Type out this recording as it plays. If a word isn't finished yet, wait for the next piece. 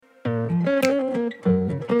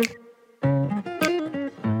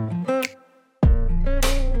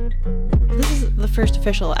first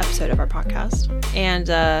official episode of our podcast, and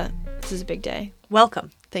this is a big day.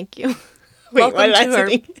 Welcome. Thank you. Welcome to our...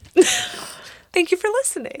 Thank you for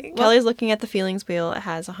listening. Kelly's looking at the feelings wheel. It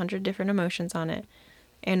has 100 different emotions on it,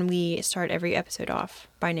 and we start every episode off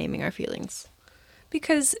by naming our feelings.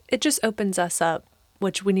 Because it just opens us up,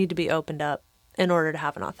 which we need to be opened up in order to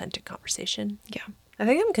have an authentic conversation. Yeah. I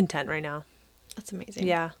think I'm content right now. That's amazing.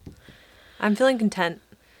 Yeah. I'm feeling content.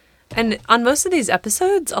 And on most of these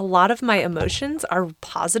episodes, a lot of my emotions are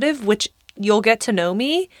positive, which you'll get to know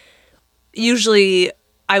me. Usually,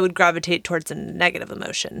 I would gravitate towards a negative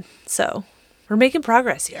emotion. So, we're making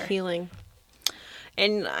progress here. Healing.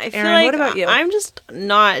 And I feel Erin, like what about you? I'm just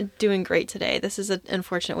not doing great today. This is an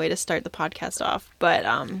unfortunate way to start the podcast off, but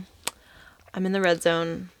I'm in the red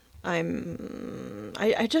zone. I'm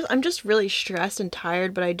just really stressed and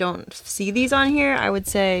tired, but I don't see these on here. I would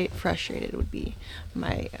say frustrated would be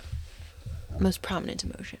my most prominent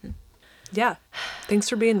emotion. Yeah. Thanks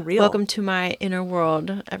for being real. Welcome to my inner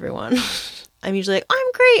world, everyone. I'm usually like,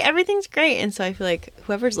 I'm great, everything's great. And so I feel like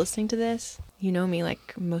whoever's listening to this, you know me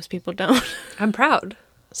like most people don't. I'm proud.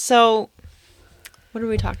 So, what are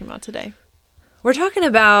we talking about today? We're talking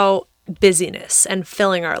about busyness and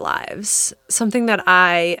filling our lives. Something that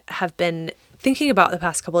I have been thinking about the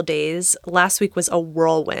past couple of days. Last week was a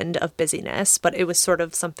whirlwind of busyness, but it was sort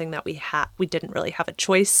of something that we didn't really have a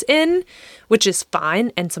choice in, which is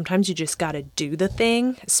fine. And sometimes you just got to do the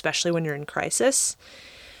thing, especially when you're in crisis.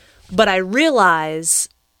 But I realize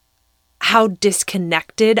how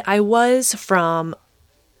disconnected I was from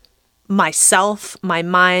myself, my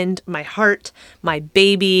mind, my heart, my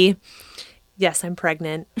baby. Yes, I'm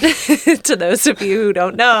pregnant. To those of you who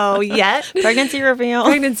don't know yet. Pregnancy reveal.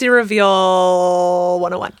 Pregnancy reveal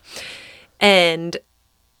 101. And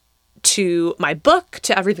to my book,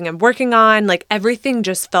 to everything I'm working on, like everything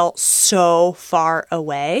just felt so far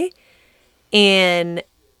away. And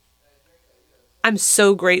I'm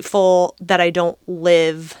so grateful that I don't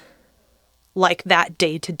live like that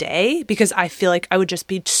day to day, because I feel like I would just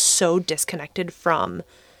be so disconnected from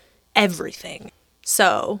everything.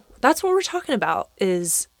 So that's what we're talking about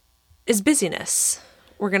is busyness.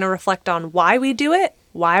 We're going to reflect on why we do it,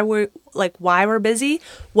 why we're busy,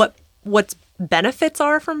 what's benefits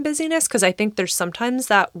are from busyness, because I think there's sometimes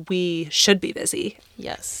that we should be busy.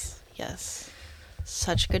 Yes.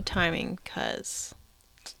 Such good timing, because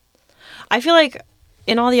I feel like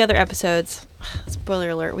in all the other episodes,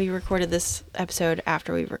 spoiler alert, we recorded this episode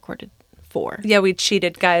after we recorded 4. Yeah, we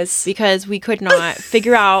cheated, guys. Because we could not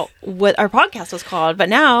figure out what our podcast was called. But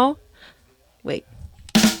now, wait.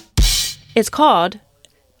 It's called,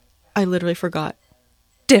 I literally forgot.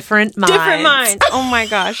 Different Minds. Different Minds. Oh my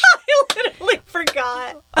gosh. I literally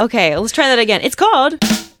forgot. Okay, let's try that again. It's called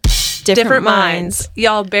Different Minds.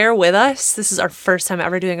 Y'all bear with us. This is our first time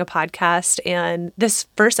ever doing a podcast, and this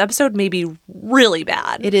first episode may be really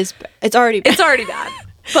bad. It is. It's already bad. It's already bad.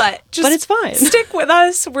 But it's fine. Stick with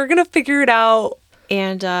us. We're going to figure it out.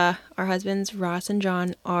 And our husbands, Ross and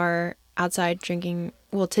John, are outside drinking.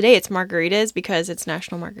 Well, today it's margaritas because it's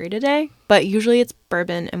National Margarita Day. But usually it's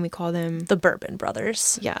bourbon, and we call them the Bourbon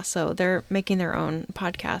Brothers. Yeah, so they're making their own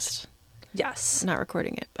podcast. Yes. Not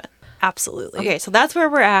recording it, but. Absolutely. Okay, so that's where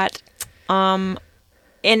we're at.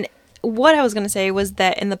 And what I was going to say was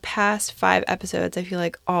that in the past 5 episodes, I feel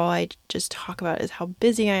like all I just talk about is how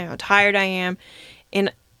busy I am, how tired I am,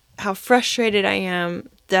 and how frustrated I am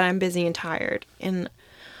that I'm busy and tired. And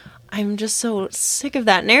I'm just so sick of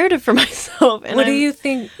that narrative for myself. And what do you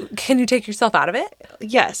think? Can you take yourself out of it?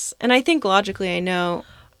 Yes. And I think logically I know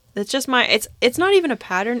that's just it's not even a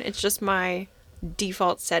pattern. It's just my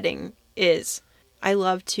default setting is I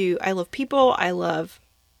love people. I love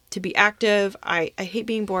to be active. I hate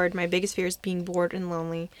being bored. My biggest fear is being bored and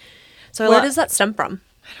lonely. So where does that stem from?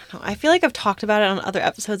 I don't know. I feel like I've talked about it on other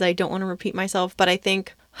episodes. I don't want to repeat myself, but I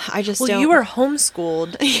think I just don't. Well, you were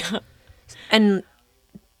homeschooled. Yeah. And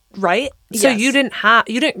right? So yes. you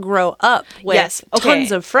didn't grow up with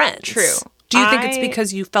tons of friends. True. Do you think it's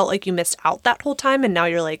because you felt like you missed out that whole time and now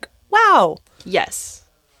you're like, wow. Yes.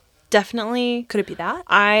 Definitely. Could it be that?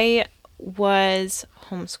 I was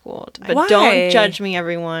homeschooled. But Why? Don't judge me,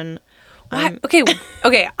 everyone. Why?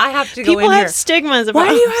 Okay, I have to go in People here. have stigmas about Why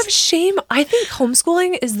do you have shame? I think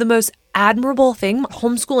homeschooling is the most admirable thing.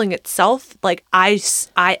 Homeschooling itself, like I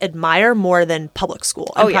admire more than public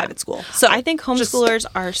school and private school. So I think homeschoolers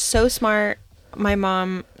are so smart. My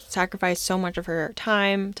mom sacrificed so much of her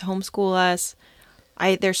time to homeschool us.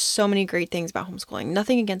 There's so many great things about homeschooling.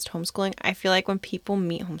 Nothing against homeschooling. I feel like when people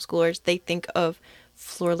meet homeschoolers, they think of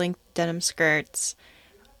floor-length denim skirts.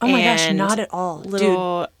 Oh my gosh, not at all.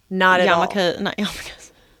 Little Dude, not at all. Not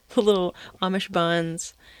yarmulkes. The little Amish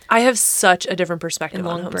buns I have such a different perspective and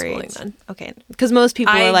on long homeschooling braids. then. Okay. Because most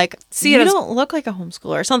people I are like, see it you as- don't look like a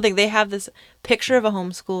homeschooler or something. They have this picture of a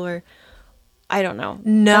homeschooler. I don't know.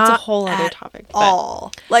 Not That's a whole other at topic.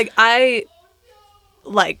 all. Like, I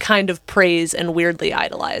like kind of praise and weirdly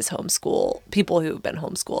idolize homeschool people who've been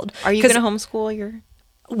homeschooled. Are you 'Cause going to homeschool your...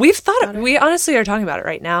 we've thought we honestly are talking about it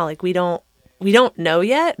right now. Like, we don't know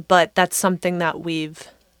yet, but that's something that we've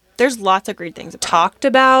There's lots of great things about talked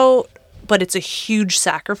about, but it's a huge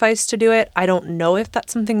sacrifice to do it. I don't know if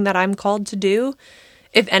that's something that I'm called to do.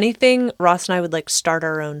 If anything, Ross and I would like start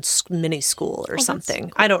our own mini school or something.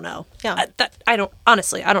 Cool. I don't know. Yeah. I don't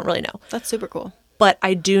really know. That's super cool. But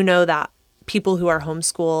I do know that people who are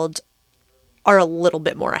homeschooled are a little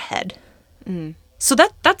bit more ahead. So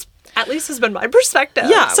that's at least has been my perspective.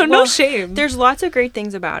 Yeah. So no shame. There's lots of great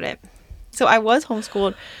things about it. So I was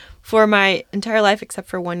homeschooled for my entire life except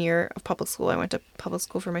for 1 year of public school. I went to public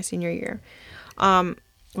school for my senior year,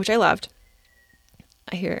 which I loved.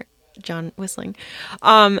 I hear John whistling.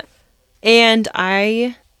 And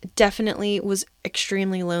I definitely was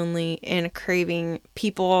extremely lonely and craving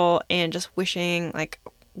people and just wishing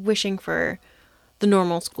for the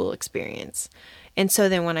normal school experience. And so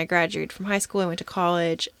then when I graduated from high school, I went to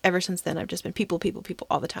college. Ever since then, I've just been people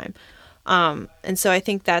all the time. And so I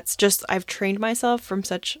think that's just, I've trained myself from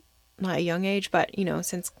such, not a young age, but,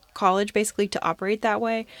 since college basically to operate that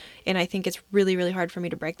way. And I think it's really, really hard for me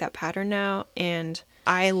to break that pattern now. And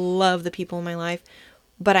I love the people in my life,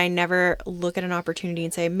 but I never look at an opportunity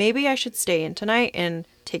and say, maybe I should stay in tonight and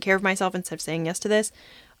take care of myself instead of saying yes to this.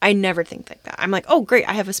 I never think like that. I'm like, oh, great,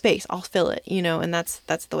 I have a space. I'll fill it, and that's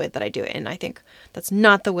the way that I do it. And I think that's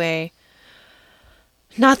not the way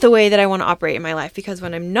that I want to operate in my life, because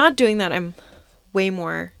when I'm not doing that, I'm way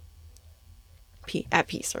more at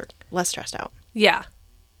peace or less stressed out. Yeah,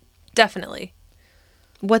 definitely.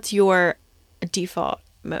 What's your default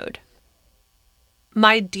mode?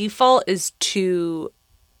 My default is to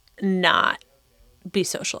not be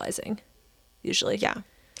socializing, usually. Yeah.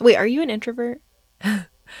 Wait, are you an introvert?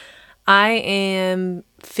 I am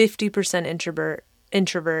 50% introvert,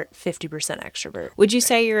 50% extrovert. Would you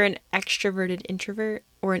say you're an extroverted introvert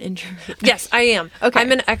or an introvert? Yes, I am. Okay.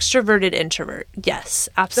 I'm an extroverted introvert. Yes,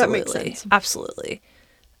 absolutely. That makes sense. Absolutely.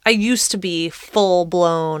 I used to be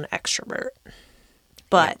full-blown extrovert.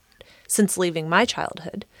 But since leaving my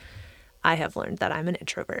childhood, I have learned that I'm an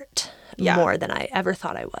introvert more than I ever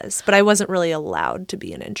thought I was. But I wasn't really allowed to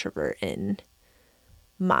be an introvert in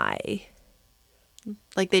my...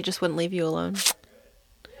 Like they just wouldn't leave you alone?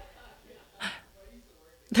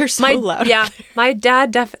 They're so loud. Yeah, my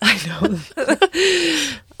dad definitely... I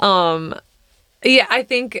know. Yeah, I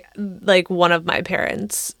think like one of my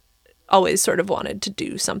parents always sort of wanted to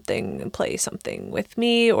do something and play something with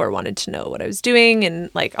me, or wanted to know what I was doing,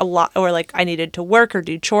 and like a lot, or like I needed to work or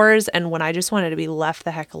do chores. And when I just wanted to be left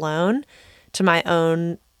the heck alone to my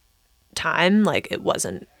own time, like it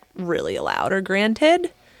wasn't really allowed or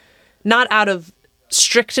granted. Not out of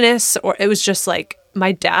strictness, or it was just like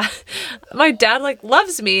my dad like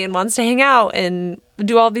loves me and wants to hang out and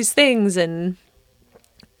do all these things, and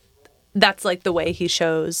that's like the way he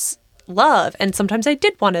shows love. And sometimes I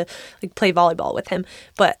did want to like play volleyball with him,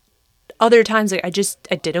 but other times like I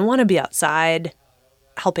didn't want to be outside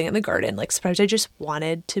helping in the garden. Like sometimes I just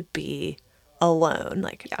wanted to be alone.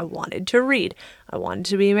 Like I wanted to read, I wanted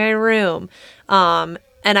to be in my room,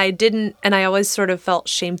 and I always sort of felt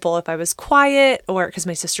shameful if I was quiet, or because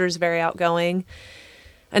my sister is very outgoing.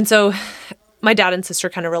 And so my dad and sister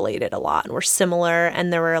kind of related a lot and were similar.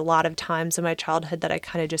 And there were a lot of times in my childhood that I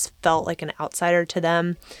kind of just felt like an outsider to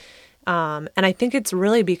them. And I think it's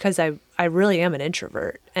really because I really am an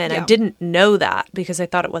introvert. And I didn't know that because I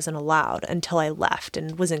thought it wasn't allowed until I left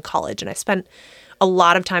and was in college. And I spent a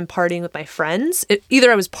lot of time partying with my friends.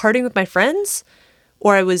 Either I was partying with my friends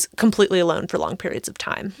or I was completely alone for long periods of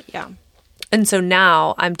time. Yeah. And so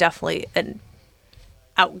now I'm definitely an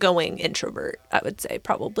outgoing introvert, I would say,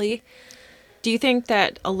 probably. Do you think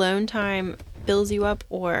that alone time fills you up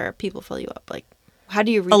or people fill you up? Like, how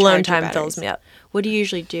do you recharge Alone your time batteries? fills me up. What do you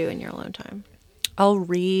usually do in your alone time? I'll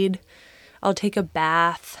read. I'll take a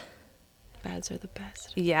bath. Baths are the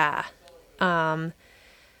best. Yeah. Alone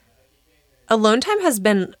time has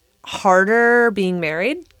been harder being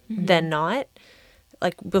married than not.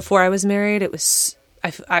 Like before I was married, it was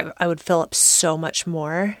I would fill up so much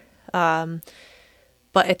more.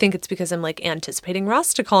 But I think it's because I'm like anticipating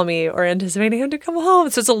Ross to call me or anticipating him to come home.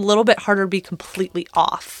 So it's a little bit harder to be completely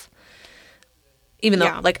off. Even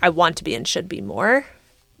though like I want to be and should be more.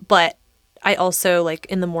 But I also, like,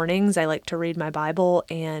 in the mornings, I like to read my Bible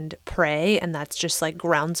and pray, and that's just, like,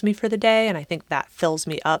 grounds me for the day, and I think that fills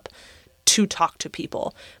me up to talk to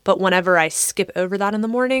people. But whenever I skip over that in the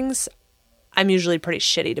mornings, I'm usually pretty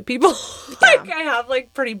shitty to people. Like, I have,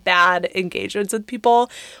 like, pretty bad engagements with people,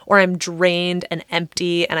 or I'm drained and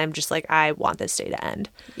empty, and I'm just like, I want this day to end.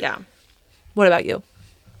 Yeah. What about you?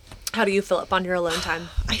 How do you fill up on your alone time?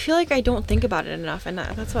 I feel like I don't think about it enough, and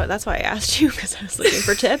that's why I asked you, because I was looking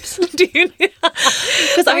for tips. Do you?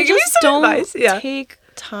 Because I just don't advice. Yeah. take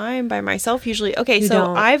time by myself usually. Okay, You so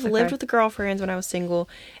don't. I've Okay. lived with the girlfriends when I was single,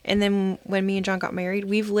 and then when me and John got married,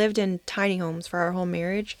 we've lived in tiny homes for our whole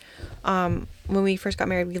marriage. When we first got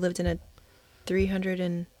married, we lived in a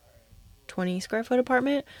 320 square foot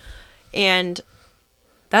apartment, and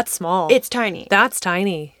That's small. it's tiny. That's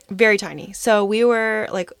tiny. Very tiny. So we were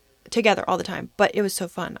like together all the time, but it was so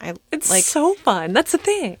fun. It's like so fun. That's the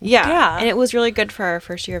thing. yeah. And it was really good for our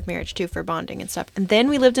first year of marriage too, for bonding and stuff. And then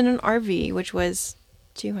we lived in an RV, which was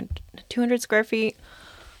 200 square feet.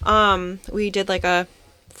 We did like a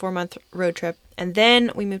 4-month road trip, and then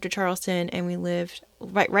we moved to Charleston, and we lived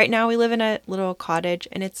right now we live in a little cottage,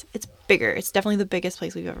 and it's bigger. It's definitely the biggest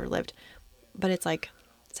place we've ever lived, but it's like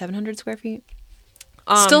 700 square feet.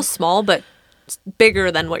 Still small, but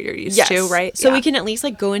bigger than what you're used to, right? So Yeah. we can at least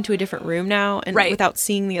like go into a different room now, and Right. without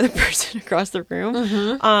seeing the other person across the room.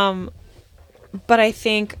 Mm-hmm. But I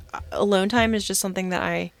think alone time is just something that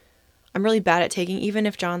I'm really bad at taking. Even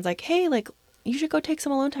if John's like, hey, like, you should go take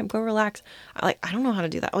some alone time, go relax. I don't know how to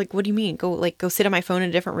do that. Like, what do you mean? Go sit on my phone in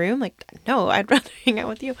a different room? Like, no, I'd rather hang out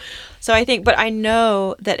with you. So I think, but I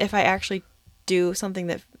know that if I actually do something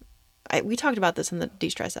that we talked about this in the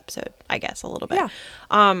de-stress episode, I guess, a little bit.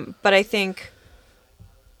 Yeah. But I think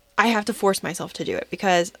I have to force myself to do it,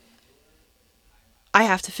 because I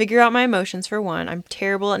have to figure out my emotions, for one. I'm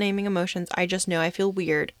terrible at naming emotions. I just know I feel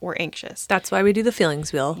weird or anxious. That's why we do the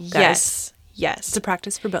feelings wheel, guys. Yes. It's a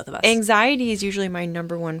practice for both of us. Anxiety is usually my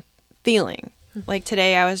number one feeling. Like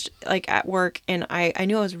today I was like at work, and I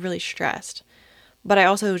knew I was really stressed, but I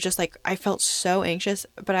also was just like, I felt so anxious,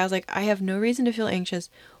 but I was like, I have no reason to feel anxious.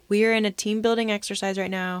 We are in a team building exercise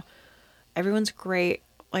right now. Everyone's great.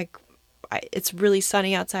 Like, it's really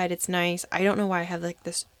sunny outside. It's nice. I don't know why I have like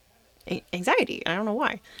this anxiety. I don't know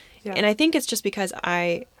why. Yeah. And I think it's just because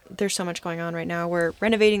there's so much going on right now. We're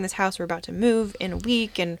renovating this house. We're about to move in a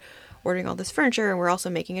week, and ordering all this furniture, and we're also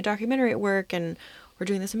making a documentary at work, and we're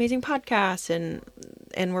doing this amazing podcast,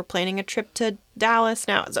 and we're planning a trip to Dallas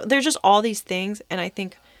now. So there's just all these things, and I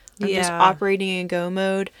think I'm just operating in go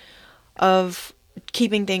mode of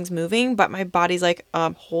keeping things moving, but my body's like,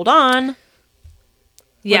 hold on.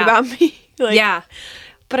 Yeah. What about me? Like, yeah.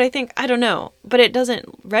 But I think, I don't know, but it doesn't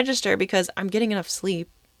register because I'm getting enough sleep.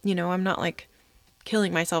 You know, I'm not like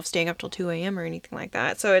killing myself staying up till 2 a.m. or anything like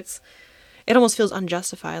that. So it almost feels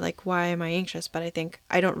unjustified. Like, why am I anxious? But I think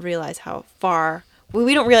I don't realize how far,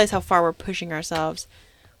 we don't realize how far we're pushing ourselves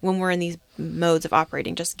when we're in these modes of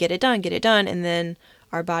operating. Just get it done. And then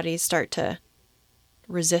our bodies start to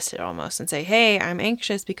resist it almost and say, hey, I'm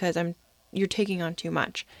anxious because you're taking on too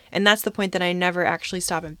much. And that's the point that I never actually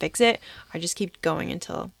stop and fix it. I just keep going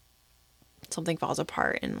until something falls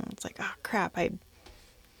apart, and it's like, oh crap,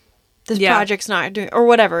 this project's not doing, or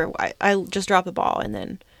whatever. I just drop the ball, and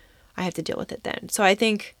then I have to deal with it then. So I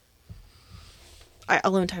think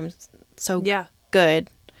alone time is so good.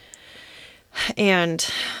 And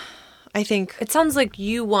I think it sounds like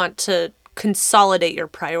you want to consolidate your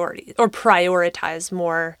priorities, or prioritize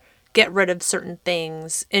more, get rid of certain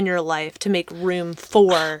things in your life to make room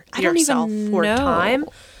for yourself or time.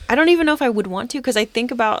 I don't even know if I would want to, because I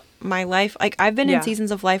think about my life. Like, I've been in seasons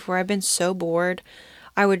of life where I've been so bored.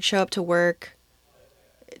 I would show up to work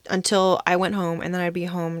until I went home, and then I'd be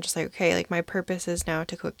home just like, okay, like my purpose is now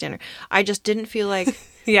to cook dinner. I just didn't feel like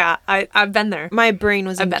I've been there. My brain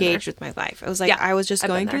was engaged with my life. It was like I was just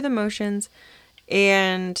going through the motions,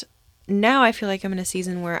 and now I feel like I'm in a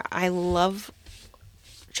season where I love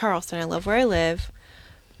Charleston. I love where I live.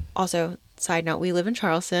 Also, side note, we live in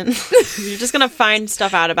Charleston. You're just gonna find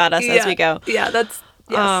stuff out about us as we go. Yeah, that's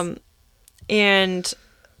and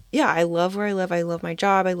yeah, I love where I live. I love my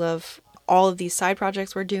job. I love all of these side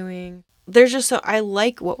projects we're doing. There's just I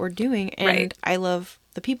like what we're doing, and I love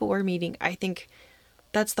the people we're meeting. I think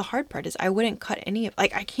that's the hard part, is I wouldn't cut any of,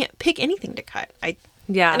 like, I can't pick anything to cut. And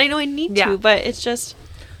I know I need to, but it's just,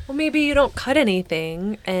 well, maybe you don't cut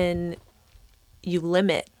anything and you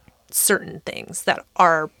limit certain things that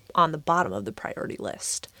are on the bottom of the priority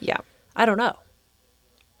list. Yeah. I don't know.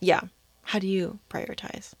 Yeah. How do you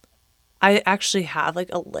prioritize? I actually have like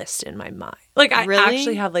a list in my mind. Like, I really?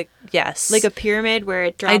 actually have like, yes. Like a pyramid where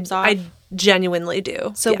it drops off? genuinely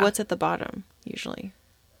do. So Yeah. what's at the bottom usually?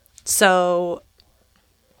 So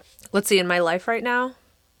let's see, in my life right now,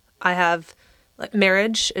 I have like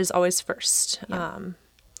marriage is always first. Yeah.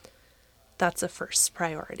 That's a first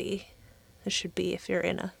priority. It should be, if you're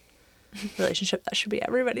in a relationship, that should be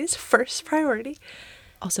everybody's first priority.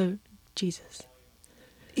 Also, Jesus.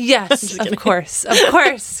 Yes, of course. Of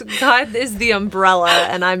course. God is the umbrella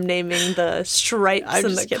and I'm naming the stripes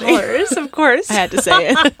and the colors, of course. I had to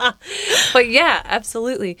say it. But yeah,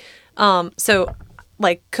 absolutely. So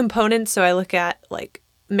like components, so I look at like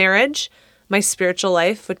marriage, my spiritual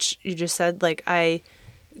life, which you just said, like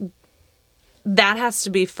that has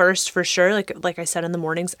to be first for sure. Like I said in the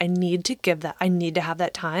mornings, I need to have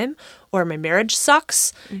that time or my marriage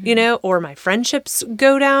sucks, you know, or my friendships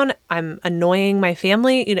go down. I'm annoying my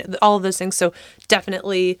family, you know, all of those things. So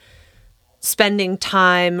definitely spending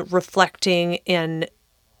time reflecting and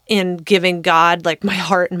giving God like my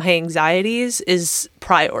heart and my anxieties is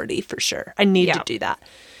priority for sure. I need to do that.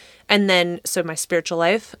 And then, so my spiritual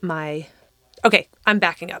life, okay, I'm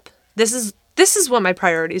backing up. This is what my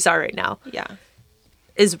priorities are right now. Yeah.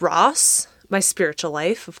 Is Ross, my spiritual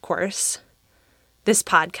life, of course, this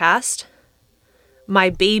podcast, my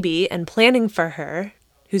baby and planning for her,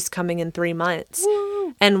 who's coming in 3 months.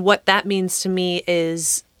 Woo. And what that means to me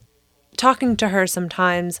is talking to her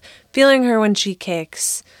sometimes, feeling her when she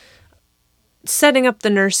kicks, setting up the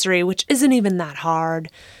nursery, which isn't even that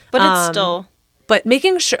hard. But it's still... But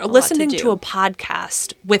making sure, listening to to a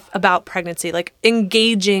podcast about pregnancy, like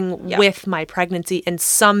engaging with my pregnancy in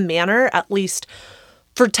some manner, at least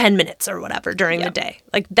for 10 minutes or whatever during the day.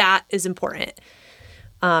 Like that is important.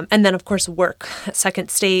 And then of course work,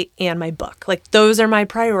 Second State, and my book. Like those are my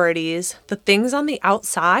priorities. The things on the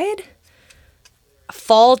outside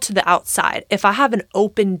fall to the outside. If I have an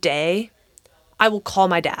open day, I will call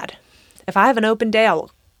my dad. If I have an open day, I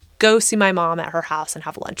will go see my mom at her house and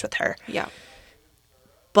have lunch with her. Yeah.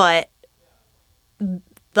 But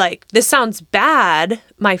like, this sounds bad.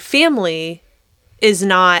 My family is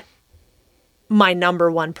not my number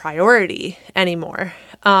one priority anymore.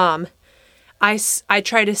 I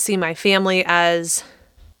try to see my family as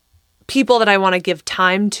people that I want to give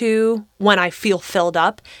time to when I feel filled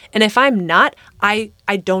up. And if I'm not, I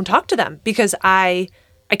don't talk to them because I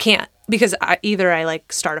can't, because either I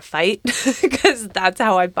like start a fight because that's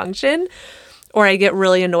how I function, or I get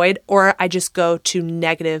really annoyed, or I just go to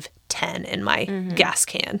 -10 in my gas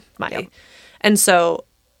can. And so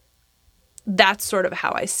that's sort of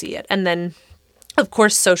how I see it. And then, of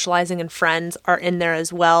course, socializing and friends are in there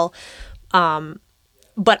as well.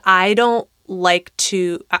 But I don't like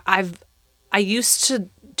to, I used to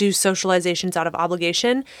do socializations out of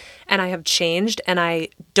obligation, and I have changed, and I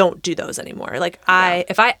don't do those anymore. Like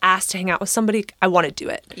if I ask to hang out with somebody, I want to do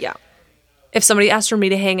it. Yeah. If somebody asks for me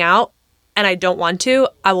to hang out and I don't want to,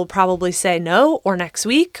 I will probably say no, or next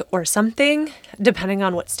week or something, depending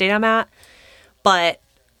on what state I'm at. But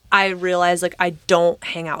I realize like I don't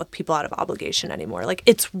hang out with people out of obligation anymore. Like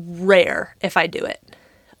it's rare if I do it.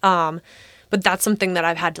 But that's something that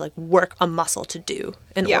I've had to like work a muscle to do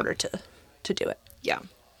in order to do it. Yeah.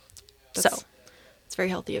 So it's very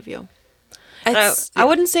healthy of you. I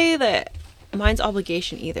wouldn't say that mine's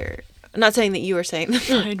obligation either. I'm not saying that you were saying that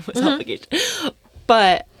mine was obligation,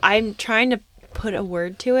 but I'm trying to put a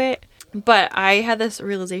word to it. But I had this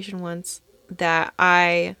realization once that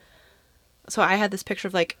I had this picture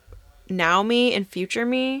of like now me and future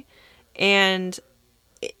me, and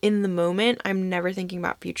in the moment, I'm never thinking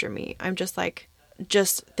about future me. I'm just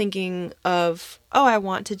thinking of, oh, I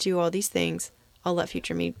want to do all these things. I'll let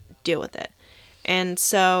future me deal with it. And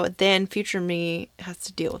so then future me has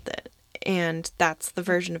to deal with it. And that's the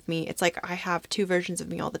version of me. It's like I have two versions of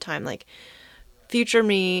me all the time. Like future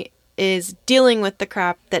me is dealing with the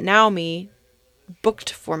crap that now me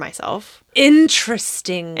booked for myself.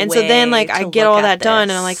 Interesting. And so then like I get all that done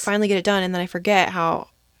and I like finally get it done, and then I forget how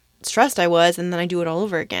stressed I was, and then I do it all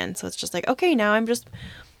over again. So it's just like, okay, now I'm just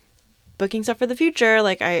booking stuff for the future.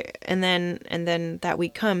 Like and then that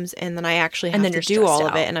week comes, and then I actually have to do all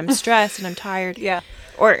of it, and I'm stressed and I'm tired.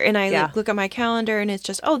 And I like look at my calendar, and it's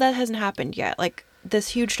just, oh, that hasn't happened yet. Like this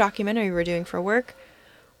huge documentary we're doing for work,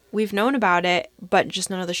 we've known about it, but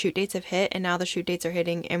just none of the shoot dates have hit, and now the shoot dates are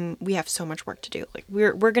hitting, and we have so much work to do. Like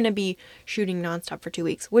we're going to be shooting nonstop for 2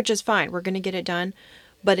 weeks, which is fine. We're going to get it done.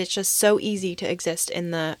 But it's just so easy to exist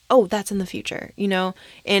in the, oh, that's in the future, you know?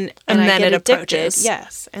 And then I get it addicted. approaches.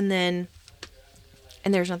 Yes. And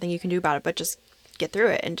there's nothing you can do about it but just get through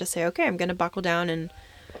it and just say, okay, I'm going to buckle down. And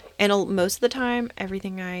most of the time,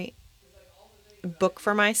 everything I book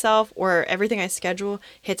for myself or everything I schedule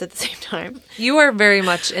hits at the same time. You are very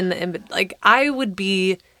much like I would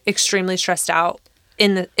be extremely stressed out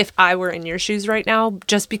if I were in your shoes right now,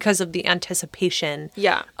 just because of the anticipation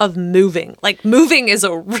of moving. Like, moving is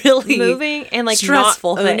a really moving and like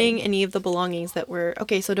stressful not thing. owning any of the belongings that were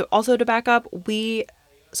okay. So to back up,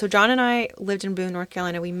 so John and I lived in Boone, North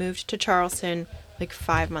Carolina. We moved to Charleston like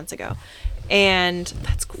 5 months ago, and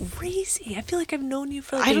that's crazy. I feel like I've known you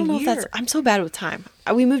for like I don't know year. if that's. I'm so bad with time.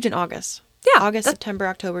 We moved in August. Yeah, August, September,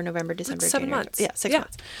 October, November, December, 7 January. months. Yeah, 6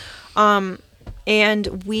 months.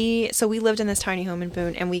 And we lived in this tiny home in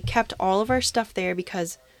Boone, and we kept all of our stuff there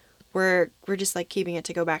because we're just like keeping it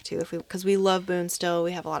to go back to because we love Boone still.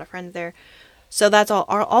 We have a lot of friends there, so that's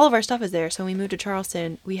all of our stuff is there. So when we moved to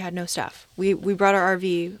Charleston, we had no stuff. We brought our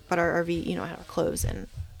RV, but our RV had our clothes and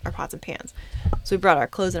our pots and pans. So we brought our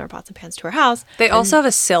clothes and our pots and pans to our house. They also have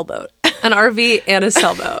a sailboat, an RV, and a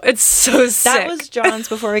sailboat. It's so sick. That was John's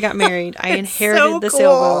before we got married. I inherited so the cool.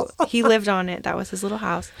 sailboat. He lived on it. That was his little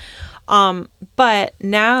house. But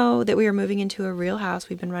now that we are moving into a real house,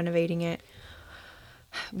 we've been renovating it.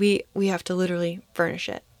 We have to literally furnish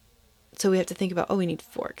it. So we have to think about, we need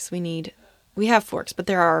forks. We have forks, but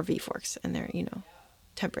they're RV forks and they're,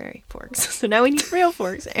 temporary forks. So now we need real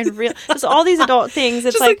forks and just all these adult things.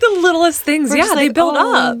 It's just like the littlest things. Yeah, they build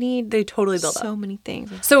up. They totally build up. So many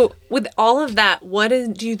things. So with all of that,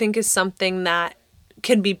 do you think is something that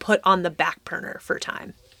can be put on the back burner for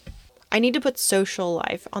time? I need to put social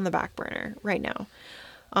life on the back burner right now.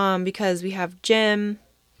 Because we have gym,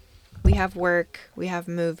 we have work, we have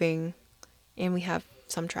moving, and we have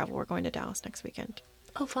some travel. We're going to Dallas next weekend.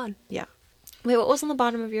 Oh, fun. Yeah. Wait, what was on the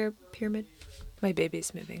bottom of your pyramid? My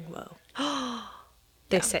baby's moving. Whoa.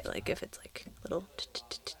 They say, like, if it's like little,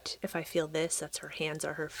 if I feel this, that's her hands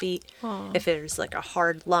or her feet. Aww. If there's like a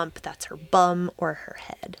hard lump, that's her bum or her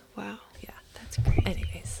head. Wow. Yeah. That's great.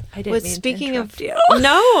 Anyways, I didn't mean speaking to of you.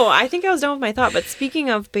 No, I think I was done with my thought. But speaking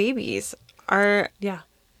of babies, are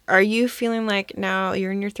you feeling like now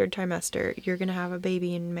you're in your third trimester? You're gonna have a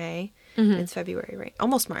baby in May. Mm-hmm. It's February, right?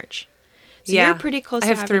 Almost March. So you're pretty close. I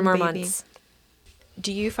to have 3 more a baby. months.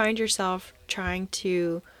 Do you find yourself trying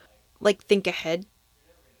to, like, think ahead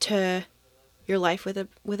to your life with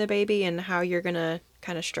a baby and how you're gonna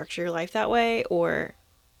kind of structure your life that way, or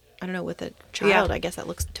I don't know, with a child? I guess that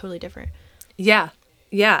looks totally different. Yeah.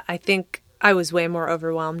 I think I was way more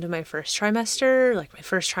overwhelmed in my first trimester. Like, my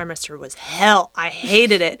first trimester was hell. I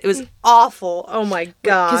hated it. It was awful. Oh my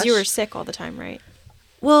gosh. Because you were sick all the time, right?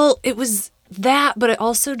 Well, it was that, but it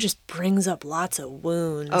also just brings up lots of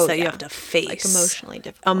wounds that you have to face. Like emotionally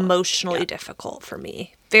difficult. Emotionally difficult for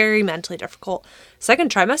me. Very mentally difficult.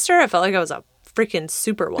 Second trimester, I felt like I was a freaking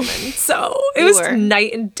superwoman. So it was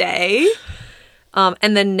night and day.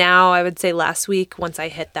 And then now, I would say last week, once I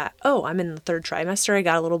hit that, I'm in the third trimester, I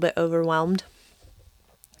got a little bit overwhelmed.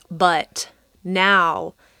 But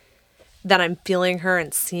now that I'm feeling her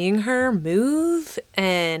and seeing her move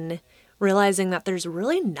and realizing that there's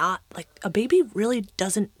really not, like, a baby really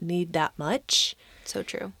doesn't need that much. So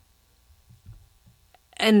true.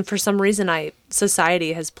 And for some reason,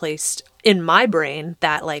 society has placed in my brain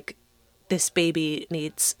that, like, this baby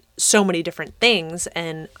needs so many different things.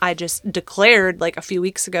 And I just declared, like, a few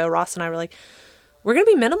weeks ago, Ross and I were like, we're going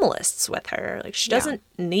to be minimalists with her. Like, she doesn't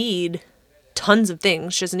need tons of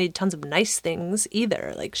things. She doesn't need tons of nice things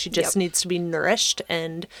either. Like, she just needs to be nourished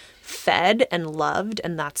and fed and loved,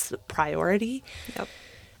 and that's the priority. Yep.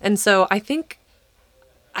 And so I think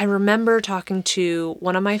I remember talking to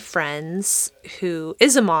one of my friends who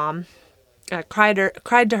is a mom. I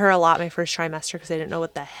cried to her a lot my first trimester because I didn't know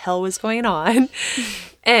what the hell was going on.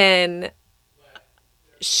 And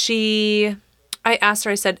I asked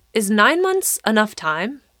her, I said, is 9 months enough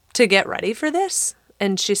time to get ready for this?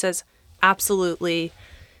 And she says, absolutely,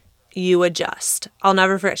 you adjust. I'll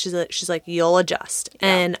never forget. She's like, you'll adjust. Yeah.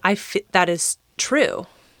 And that is true.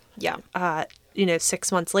 Yeah.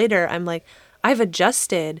 6 months later, I'm like, I've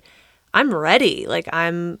adjusted. I'm ready. Like,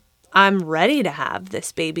 I'm ready to have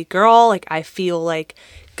this baby girl. Like, I feel like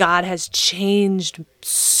God has changed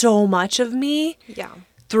so much of me. Yeah.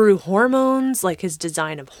 Through hormones, like his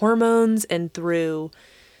design of hormones, and through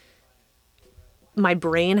my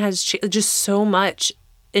brain has just so much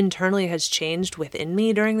internally has changed within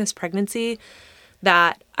me during this pregnancy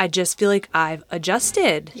that I just feel like I've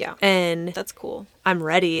adjusted. Yeah. And that's cool. I'm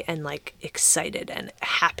ready and, like, excited and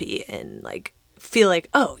happy and, like, feel like,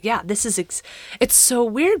 oh yeah, this is, it's so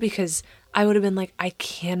weird because I would have been like, I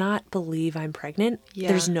cannot believe I'm pregnant. Yeah.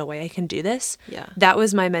 There's no way I can do this. Yeah. That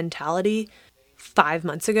was my mentality 5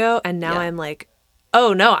 months ago. And now I'm like,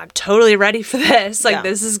 oh no, I'm totally ready for this. Like,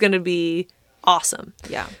 this is going to be awesome.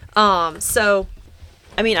 Yeah. So,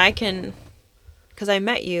 I mean, I can, because I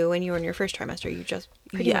met you when you were in your first trimester. You just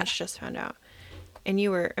pretty much just found out. And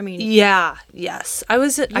you were, I mean... Yeah, yes. I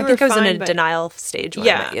think I was in a but- denial stage when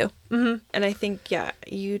I met you. Mm-hmm. And I think, yeah,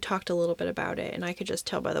 you talked a little bit about it, and I could just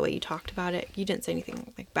tell by the way you talked about it. You didn't say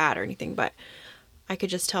anything like bad or anything, but I could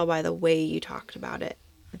just tell by the way you talked about it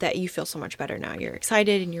that you feel so much better now. You're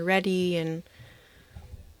excited and you're ready, and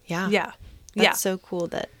Yeah. That's so cool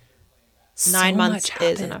that 9 months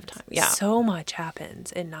is enough time. Yeah. So much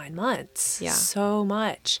happens in 9 months. Yeah. So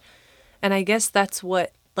much. And I guess that's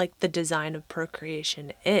what like the design of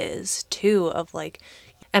procreation is too, of like,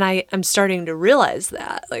 and I'm starting to realize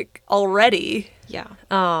that like already. Yeah.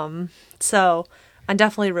 So I'm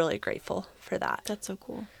definitely really grateful for that. That's so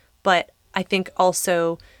cool. But I think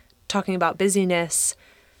also talking about busyness,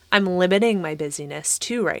 I'm limiting my busyness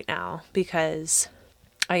too right now because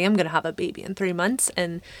I am going to have a baby in 3 months,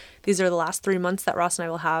 and these are the last 3 months that Ross and I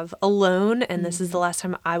will have alone, and this is the last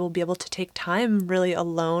time I will be able to take time really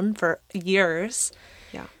alone for years.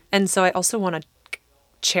 Yeah. And so I also want to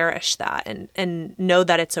cherish that and know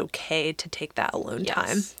that it's okay to take that alone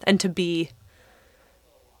time and to be,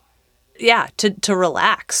 to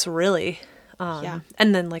relax really.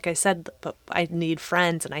 And then, like I said, but I need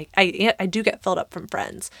friends, and I do get filled up from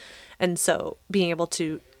friends. And so being able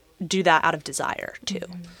to do that out of desire too.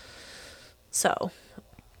 So,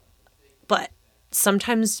 but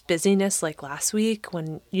sometimes busyness, like last week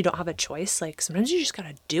when you don't have a choice, like sometimes you just got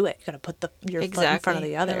to do it. You got to put your foot in front of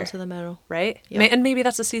the other. Pedal to the metal. Right? Yep. And maybe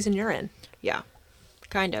that's the season you're in. Yeah.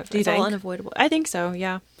 Kind of. Do you It's think? all unavoidable. I think so,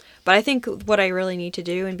 yeah. But I think what I really need to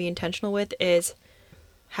do and be intentional with is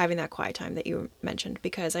having that quiet time that you mentioned,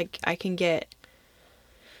 because I can get,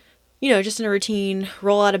 just in a routine,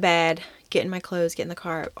 roll out of bed, get in my clothes, get in the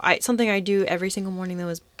car. Something I do every single morning though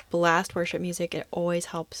is blast worship music. It always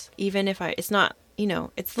helps. Even if it's not,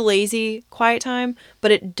 it's the lazy quiet time,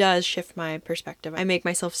 but it does shift my perspective. I make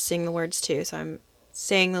myself sing the words too, so I'm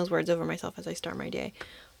saying those words over myself as I start my day.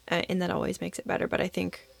 And that always makes it better. But I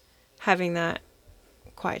think having that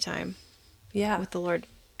quiet time with the Lord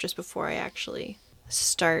just before I actually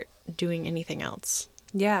start doing anything else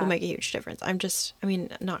will make a huge difference.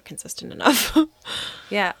 Not consistent enough.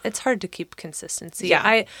 Yeah, it's hard to keep consistency.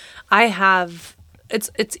 Yeah. I have,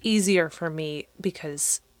 it's easier for me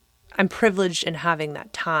because I'm privileged in having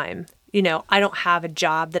that time. I don't have a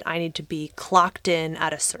job that I need to be clocked in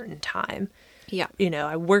at a certain time. Yeah.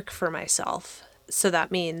 I work for myself. So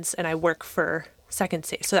that means, and I work for Second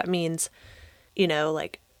State. So that means,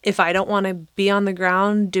 like if I don't want to be on the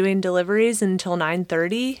ground doing deliveries until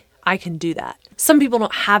 9:30, I can do that. Some people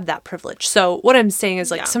don't have that privilege. So what I'm saying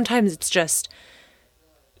is like sometimes it's just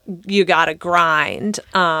you gotta grind,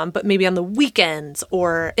 but maybe on the weekends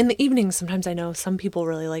or in the evenings. Sometimes I know some people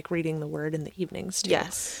really like reading the word in the evenings too.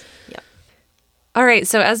 Yes. Yep. All right.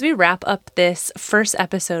 So as we wrap up this first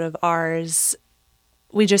episode of ours,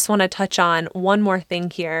 we just want to touch on one more thing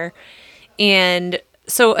here. And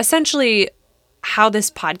so essentially how this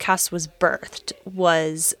podcast was birthed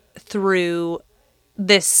was through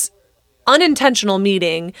this unintentional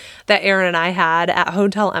meeting that Erin and I had at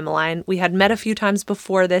Hotel Emmeline. We had met a few times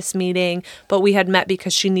before this meeting, but we had met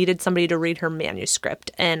because she needed somebody to read her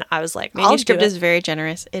manuscript. And I was like, manuscript is very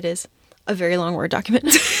generous. It is a very long Word document.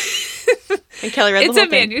 And Kelly read the whole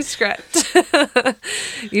thing. It's a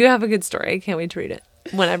manuscript. You have a good story. I can't wait to read it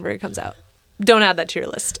whenever it comes out. Don't add that to your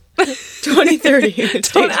list. 2030.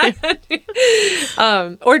 Don't add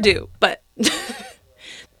that. Or do, but.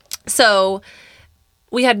 So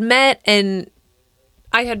we had met, and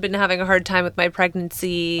I had been having a hard time with my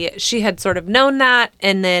pregnancy. She had sort of known that.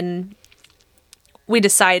 And then we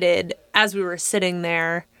decided as we were sitting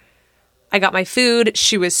there, I got my food.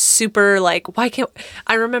 She was super like, why can't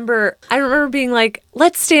I remember being like,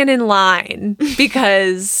 let's stand in line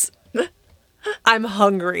because I'm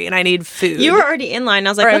hungry and I need food. You were already in line.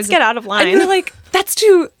 I was like, let's get out of line. And you were like,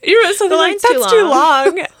 you were something like, line's that's too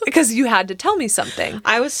long. Because you had to tell me something.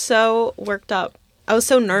 I was so worked up. I was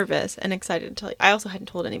so nervous and excited to tell you. I also hadn't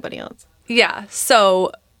told anybody else. Yeah.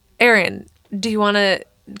 So, Erin, do you want to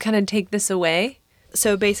kind of take this away?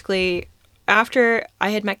 So basically, after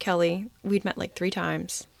I had met Kelly, we'd met like 3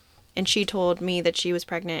 times. And she told me that she was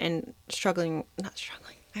pregnant and not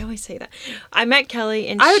struggling. I always say that. I met Kelly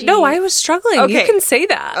and No, I was struggling. Okay. You can say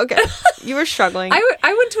that. Okay. You were struggling.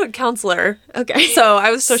 I went to a counselor. Okay. So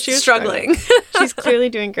I was she was struggling. She's clearly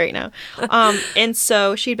doing great now. And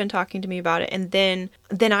so she'd been talking to me about it. And then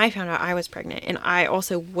I found out I was pregnant. And I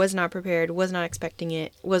also was not prepared, was not expecting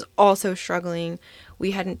it, was also struggling.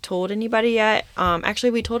 We hadn't told anybody yet.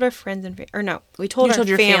 Actually, we told our friends we told our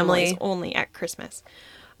your families family only at Christmas.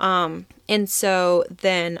 And so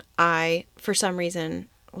then I, for some reason,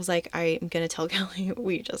 was like, I'm going to tell Kelly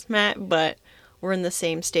we just met, but we're in the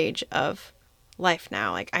same stage of life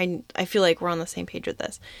now. Like I feel like we're on the same page with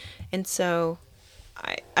this. And so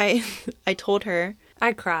I I told her,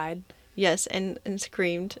 I cried. yes, and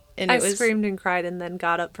screamed, and I it was screamed and cried and then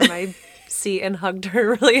got up from my seat and hugged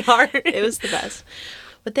her really hard. it was the best.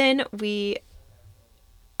 But then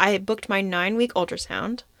I booked my 9-week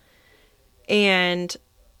ultrasound, and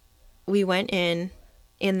we went in,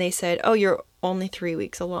 and they said, "Oh, you're only 3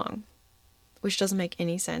 weeks along," which doesn't make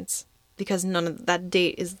any sense because none of that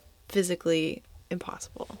date is physically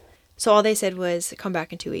impossible. So all they said was, "Come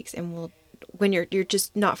back in 2 weeks, and when you're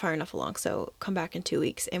just not far enough along. So come back in 2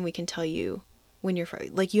 weeks, and we can tell you when you're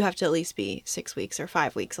like you have to at least be 6 weeks or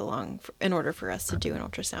 5 weeks along in order for us to do an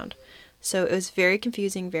ultrasound." So it was very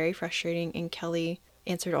confusing, very frustrating, and Kelly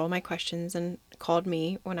answered all my questions and called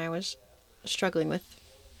me when I was struggling with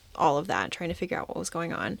all of that, trying to figure out what was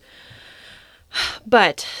going on.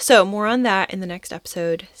 But so more on that in the next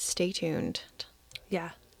episode. Stay tuned.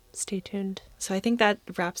 Yeah, stay tuned. So I think that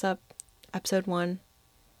wraps up episode 1.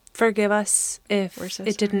 Forgive us if We're so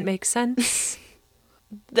it sorry. didn't make sense.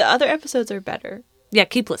 The other episodes are better. Yeah,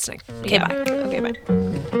 keep listening. Okay, Yeah. bye. Okay,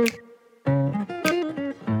 bye.